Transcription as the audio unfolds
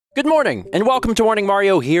Good morning, and welcome to Morning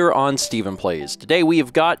Mario here on StephenPlays. Today we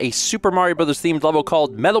have got a Super Mario Bros. Themed level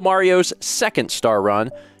called Metal Mario's Second Star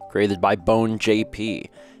Run, created by Bone JP.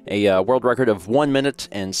 A world record of 1 minute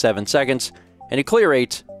and 7 seconds, and a clear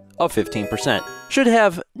rate of 15%. Should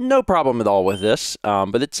have no problem at all with this,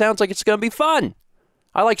 but it sounds like it's going to be fun.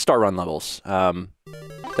 I like Star Run levels.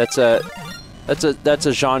 That's a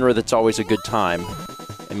genre that's always a good time,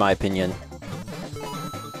 in my opinion.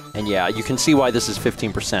 And yeah, you can see why this is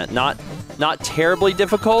 15%. Not terribly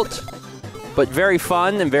difficult, but very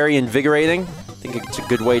fun and very invigorating. I think it's a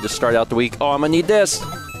good way to start out the week. Oh, I'm gonna need this.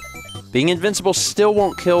 Being invincible still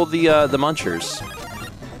won't kill the munchers.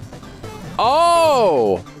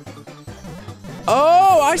 Oh!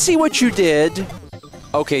 Oh, I see what you did.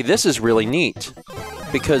 Okay, this is really neat.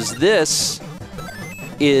 Because this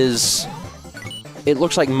is... It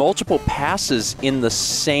looks like multiple passes in the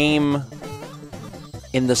same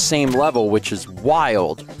level, which is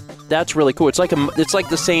wild. That's really cool. It's like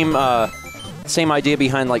the same idea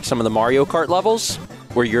behind like some of the Mario Kart levels,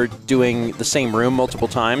 where you're doing the same room multiple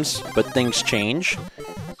times, but things change.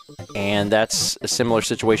 And that's a similar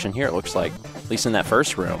situation here, it looks like, at least in that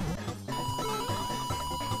first room.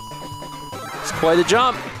 It's quite a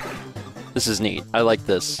jump. This is neat. I like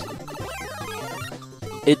this.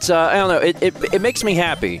 It's I don't know. It makes me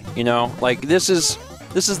happy. You know, like this is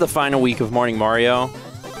the final week of Morning Mario,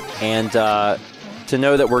 and to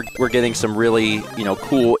know that we're getting some really, you know,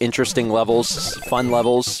 cool, interesting levels, fun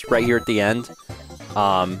levels right here at the end,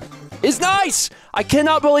 is nice! I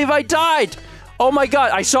cannot believe I died! Oh my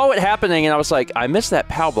god, I saw it happening and I was like, I missed that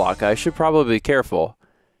POW block, I should probably be careful.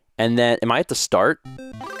 And then, am I at the start?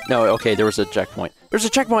 No, okay, there was a checkpoint. There's a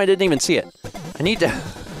checkpoint, I didn't even see it. I need to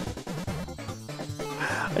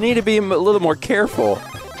be a little more careful.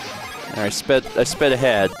 I sped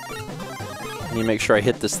ahead. I need to make sure I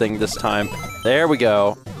hit this thing this time. There we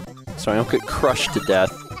go. So I don't get crushed to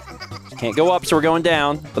death. Can't go up, so we're going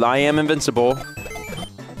down. But I am invincible.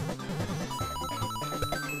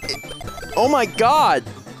 Oh my god!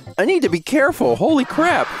 I need to be careful. Holy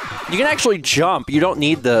crap. You can actually jump. You don't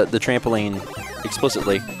need the trampoline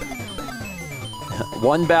explicitly.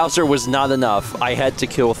 One Bowser was not enough. I had to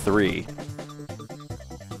kill 3.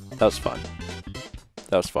 That was fun.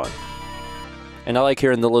 That was fun. And I like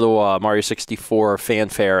hearing the little Mario 64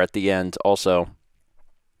 fanfare at the end, also.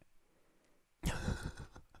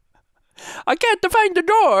 I can't find the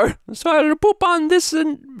door, so I'll poop on this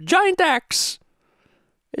giant axe.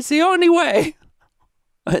 It's the only way.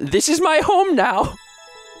 This is my home now.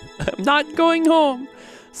 I'm not going home.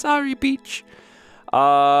 Sorry, Peach.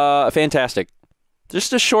 Fantastic.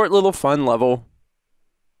 Just a short little fun level.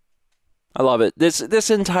 I love it. This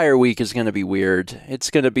entire week is going to be weird. It's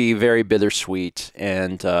going to be very bittersweet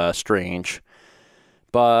and strange.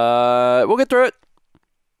 But we'll get through it.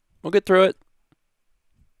 We'll get through it.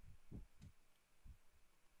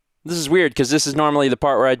 This is weird because this is normally the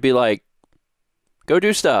part where I'd be like, go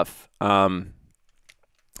do stuff. But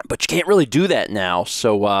you can't really do that now.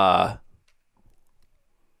 So I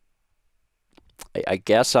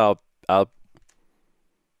guess I'll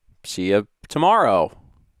see you tomorrow.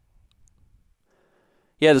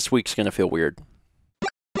 Yeah, this week's going to feel weird.